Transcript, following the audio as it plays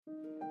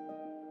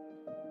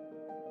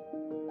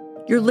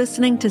You're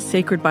listening to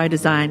Sacred by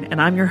Design,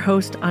 and I'm your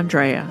host,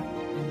 Andrea.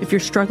 If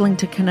you're struggling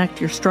to connect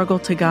your struggle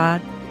to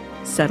God,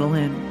 settle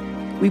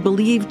in. We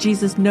believe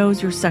Jesus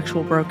knows your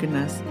sexual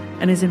brokenness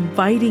and is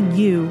inviting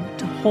you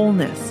to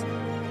wholeness.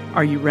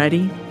 Are you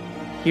ready?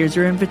 Here's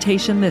your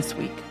invitation this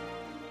week.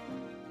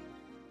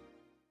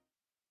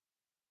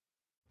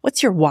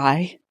 What's your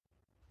why?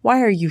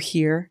 Why are you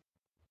here?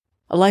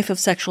 A life of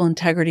sexual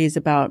integrity is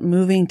about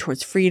moving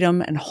towards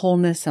freedom and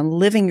wholeness and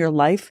living your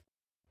life,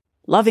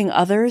 loving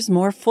others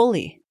more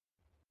fully.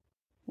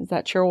 Is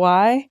that your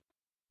why?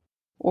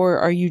 Or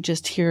are you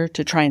just here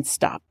to try and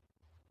stop?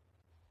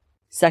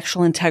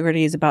 Sexual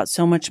integrity is about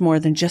so much more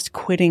than just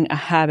quitting a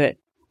habit.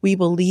 We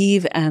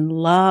believe and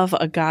love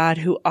a God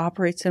who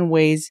operates in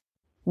ways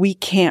we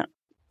can't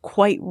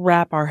quite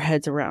wrap our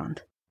heads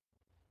around.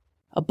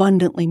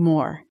 Abundantly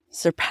more,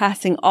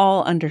 surpassing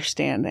all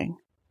understanding.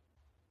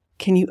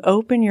 Can you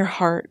open your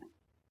heart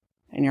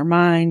and your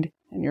mind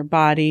and your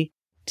body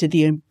to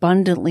the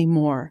abundantly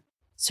more,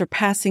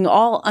 surpassing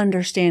all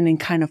understanding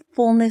kind of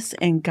fullness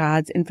and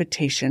God's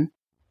invitation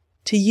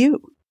to you?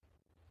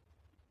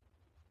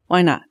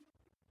 Why not?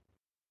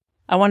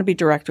 I want to be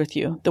direct with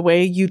you. The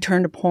way you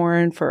turn to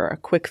porn for a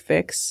quick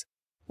fix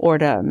or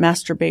to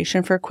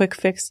masturbation for a quick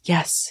fix,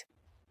 yes,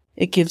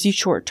 it gives you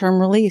short-term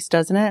release,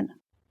 doesn't it?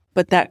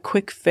 But that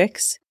quick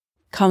fix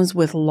comes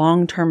with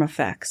long-term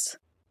effects.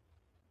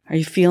 Are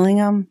you feeling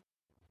them?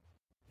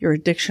 Your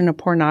addiction to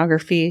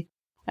pornography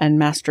and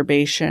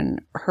masturbation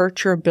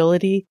hurt your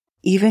ability,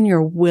 even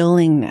your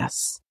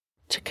willingness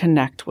to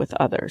connect with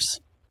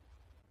others.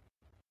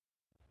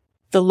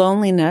 The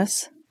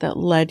loneliness that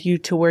led you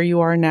to where you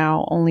are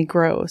now only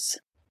grows.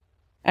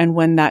 And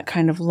when that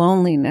kind of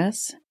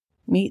loneliness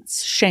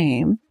meets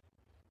shame,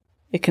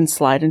 it can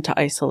slide into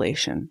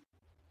isolation.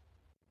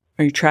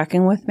 Are you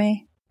tracking with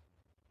me?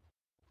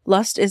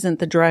 Lust isn't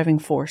the driving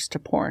force to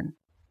porn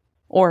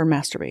or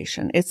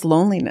masturbation. It's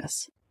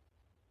loneliness.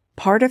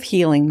 Part of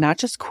healing, not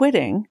just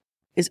quitting,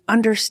 is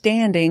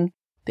understanding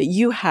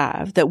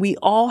that we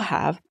all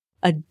have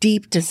a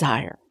deep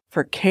desire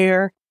for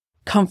care,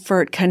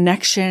 comfort,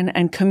 connection,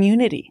 and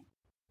community.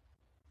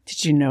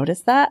 Did you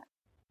notice that?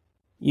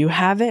 You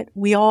have it.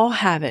 We all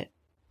have it.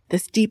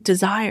 This deep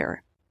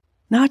desire,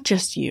 not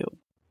just you.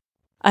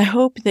 I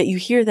hope that you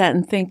hear that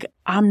and think,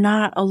 I'm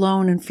not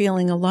alone in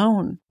feeling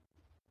alone.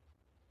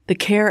 The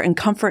care and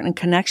comfort and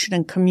connection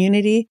and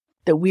community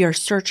that we are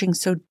searching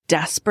so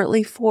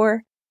desperately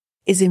for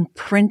is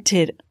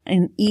imprinted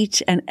in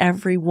each and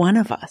every one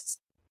of us.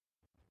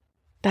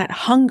 That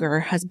hunger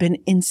has been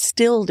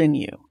instilled in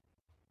you.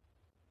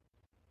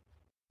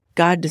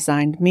 God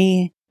designed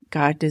me,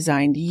 God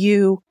designed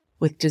you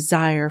with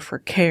desire for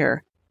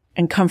care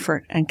and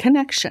comfort and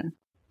connection.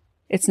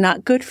 It's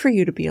not good for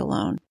you to be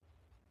alone.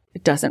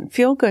 It doesn't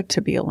feel good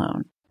to be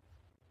alone.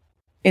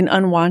 In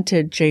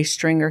Unwanted, Jay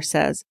Stringer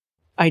says,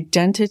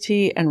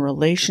 identity and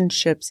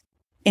relationships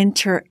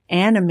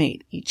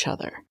interanimate each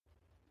other.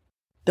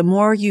 The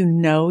more you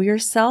know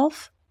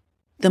yourself,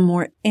 the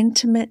more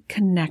intimate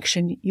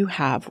connection you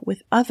have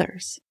with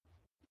others.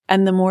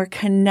 And the more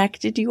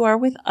connected you are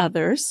with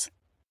others,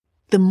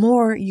 the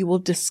more you will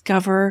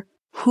discover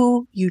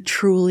who you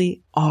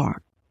truly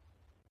are.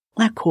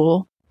 Isn't that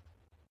cool?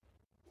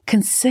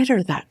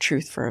 Consider that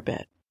truth for a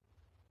bit.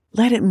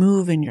 Let it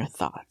move in your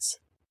thoughts.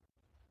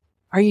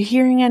 Are you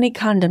hearing any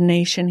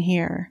condemnation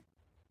here?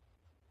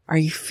 Are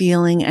you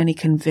feeling any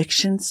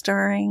conviction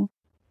stirring?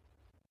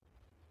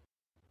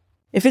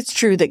 If it's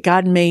true that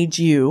God made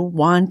you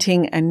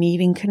wanting and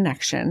needing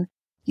connection,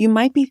 you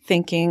might be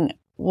thinking,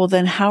 well,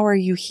 then how are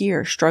you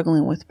here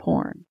struggling with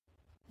porn?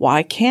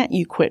 Why can't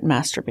you quit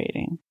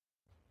masturbating?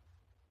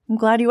 I'm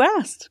glad you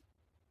asked.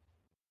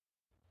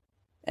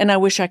 And I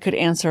wish I could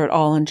answer it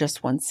all in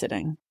just one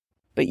sitting.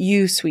 But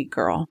you, sweet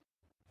girl,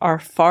 are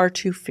far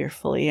too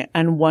fearfully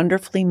and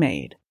wonderfully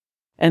made.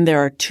 And there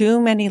are too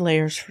many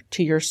layers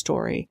to your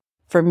story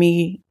for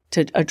me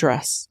to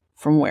address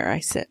from where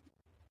I sit.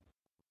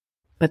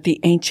 But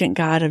the ancient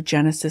God of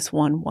Genesis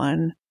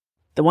 1:1,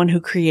 the one who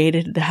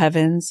created the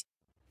heavens,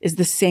 is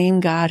the same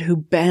God who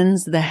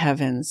bends the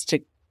heavens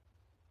to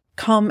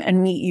come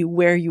and meet you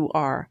where you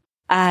are,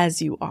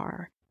 as you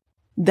are.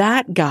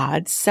 That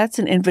God sets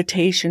an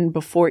invitation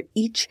before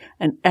each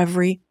and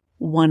every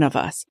one of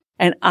us.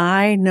 And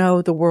I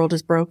know the world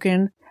is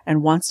broken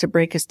and wants to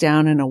break us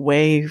down and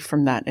away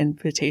from that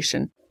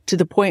invitation to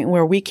the point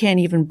where we can't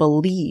even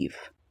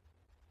believe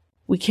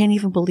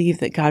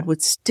that God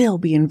would still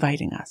be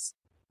inviting us.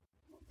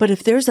 But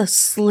if there's a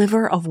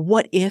sliver of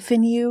what if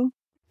in you,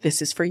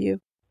 this is for you.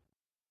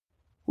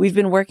 We've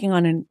been working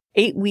on an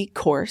 8-week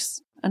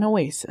course, an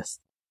oasis,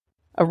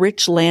 a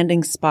rich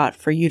landing spot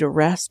for you to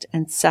rest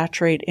and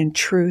saturate in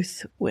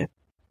truth with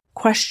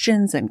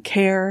questions and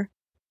care.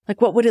 Like,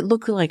 what would it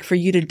look like for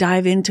you to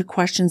dive into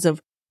questions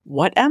of,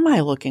 what am I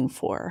looking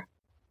for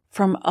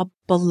from a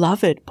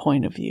beloved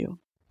point of view?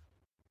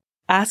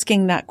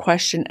 Asking that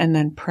question and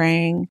then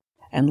praying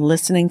and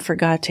listening for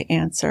God to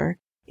answer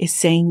is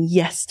saying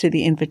yes to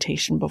the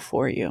invitation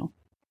before you.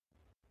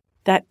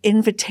 That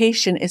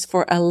invitation is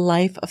for a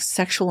life of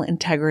sexual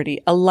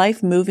integrity, a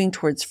life moving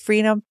towards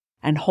freedom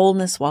and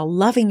wholeness while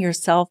loving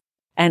yourself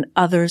and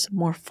others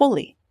more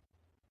fully.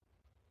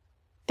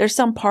 There's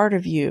some part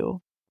of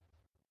you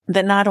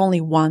that not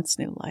only wants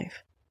new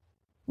life,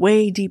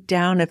 way deep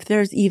down, if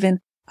there's even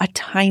a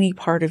tiny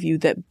part of you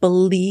that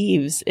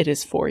believes it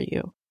is for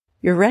you,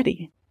 you're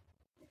ready.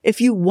 If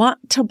you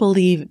want to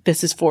believe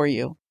this is for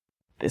you,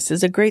 this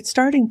is a great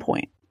starting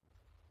point.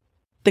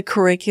 The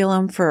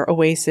curriculum for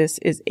Oasis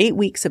is 8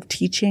 weeks of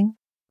teaching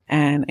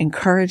and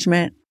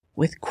encouragement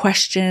with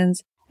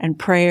questions and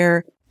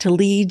prayer to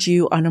lead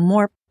you on a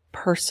more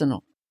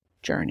personal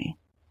journey.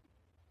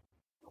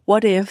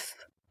 What if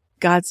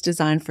God's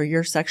design for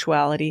your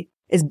sexuality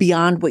is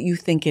beyond what you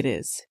think it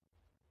is?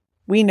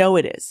 We know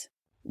it is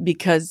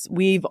because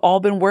we've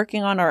all been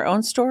working on our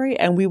own story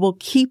and we will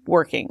keep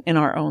working in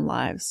our own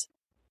lives.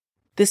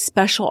 This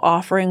special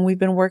offering we've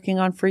been working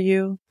on for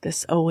you,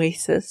 this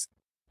Oasis,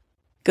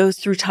 goes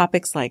through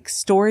topics like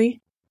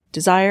story,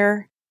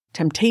 desire,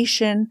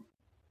 temptation,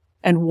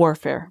 and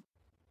warfare,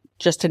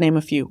 just to name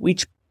a few,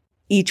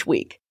 each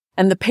week.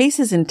 And the pace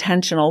is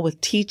intentional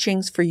with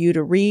teachings for you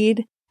to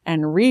read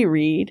and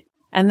reread,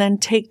 and then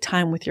take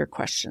time with your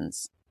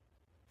questions.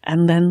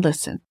 And then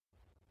listen.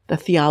 The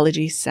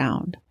theology's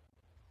sound.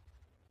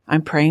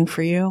 I'm praying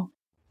for you.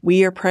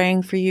 We are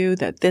praying for you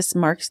that this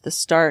marks the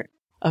start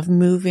of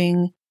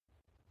moving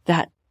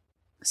that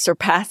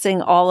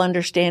surpassing all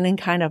understanding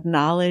kind of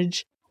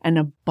knowledge and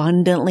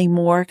abundantly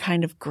more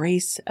kind of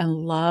grace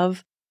and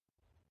love,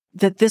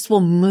 that this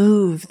will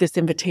move this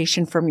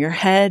invitation from your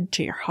head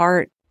to your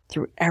heart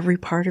through every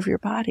part of your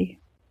body.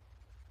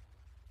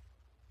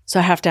 So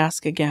I have to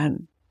ask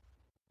again,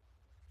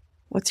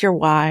 what's your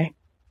why?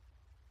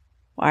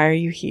 Why are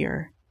you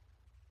here?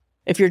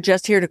 If you're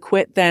just here to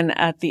quit, then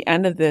at the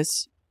end of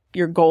this,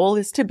 your goal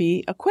is to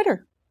be a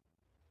quitter.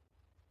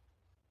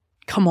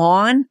 Come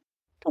on,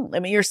 don't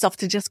limit yourself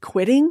to just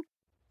quitting.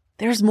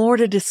 There's more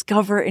to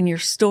discover in your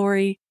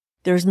story.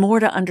 There's more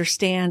to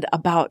understand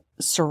about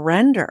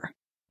surrender.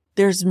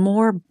 There's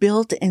more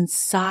built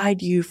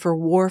inside you for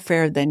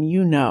warfare than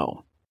you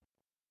know.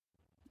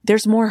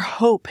 There's more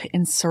hope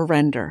in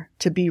surrender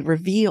to be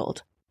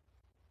revealed.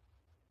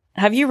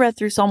 Have you read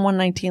through Psalm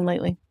 119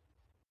 lately?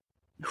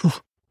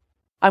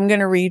 I'm going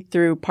to read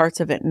through parts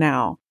of it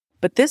now.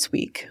 But this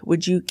week,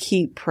 would you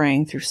keep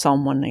praying through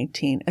Psalm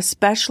 119,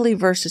 especially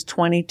verses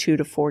 22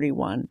 to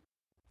 41?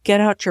 Get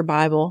out your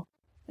Bible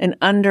and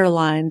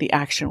underline the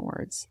action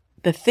words,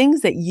 the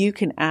things that you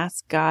can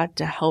ask God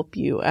to help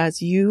you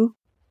as you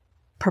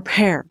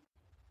prepare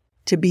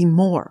to be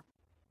more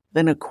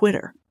than a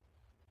quitter.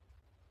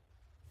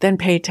 Then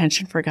pay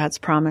attention for God's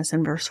promise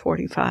in verse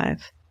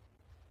 45,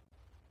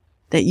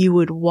 that you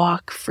would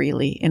walk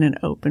freely in an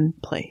open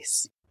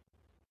place.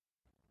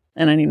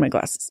 And I need my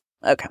glasses.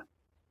 Okay.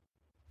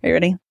 Are you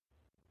ready?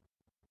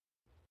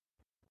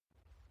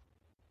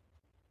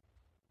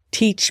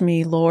 Teach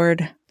me,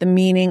 Lord, the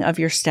meaning of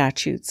your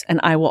statutes, and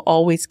I will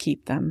always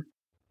keep them.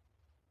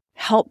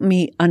 Help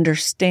me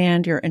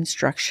understand your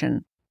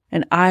instruction,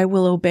 and I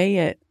will obey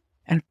it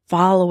and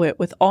follow it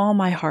with all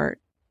my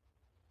heart.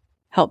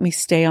 Help me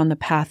stay on the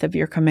path of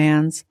your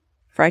commands,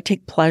 for I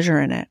take pleasure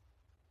in it.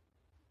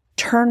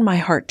 Turn my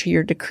heart to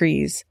your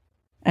decrees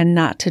and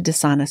not to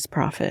dishonest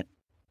profit.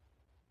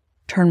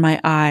 Turn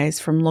my eyes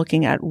from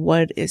looking at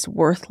what is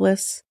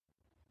worthless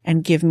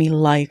and give me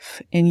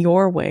life in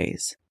your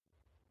ways.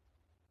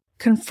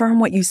 Confirm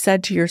what you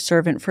said to your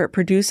servant, for it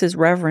produces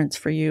reverence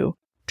for you.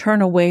 Turn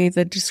away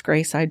the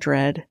disgrace I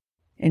dread.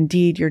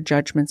 Indeed, your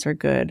judgments are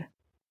good.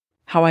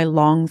 How I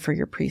long for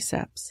your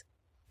precepts.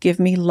 Give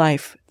me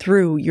life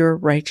through your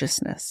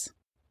righteousness.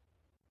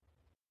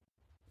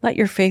 Let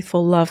your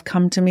faithful love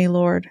come to me,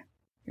 Lord,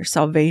 your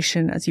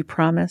salvation as you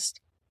promised.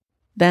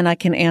 Then I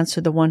can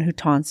answer the one who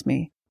taunts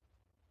me.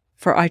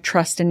 For I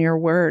trust in your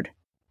word.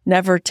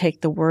 Never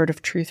take the word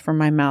of truth from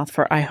my mouth,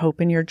 for I hope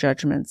in your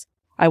judgments.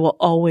 I will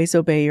always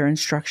obey your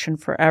instruction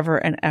forever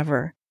and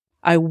ever.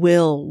 I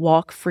will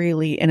walk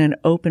freely in an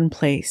open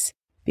place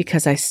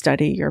because I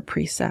study your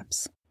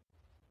precepts.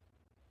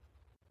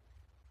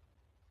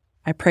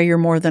 I pray you're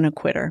more than a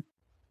quitter,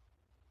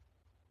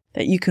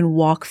 that you can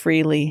walk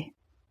freely,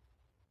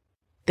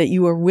 that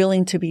you are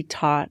willing to be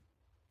taught,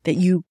 that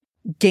you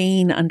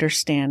gain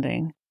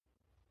understanding,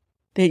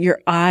 that your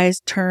eyes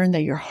turn,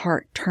 that your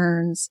heart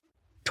turns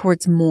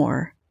towards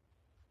more.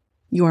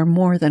 You are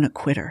more than a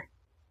quitter.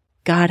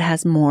 God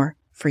has more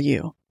for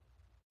you.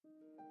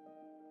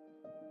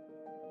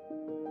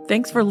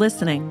 Thanks for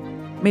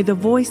listening. May the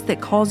voice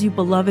that calls you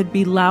beloved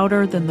be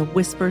louder than the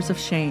whispers of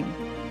shame.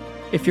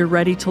 If you're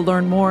ready to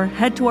learn more,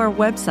 head to our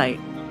website.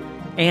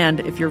 And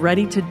if you're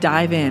ready to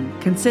dive in,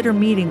 consider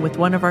meeting with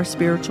one of our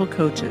spiritual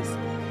coaches.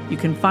 You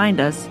can find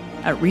us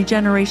at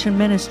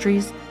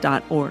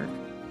regenerationministries.org.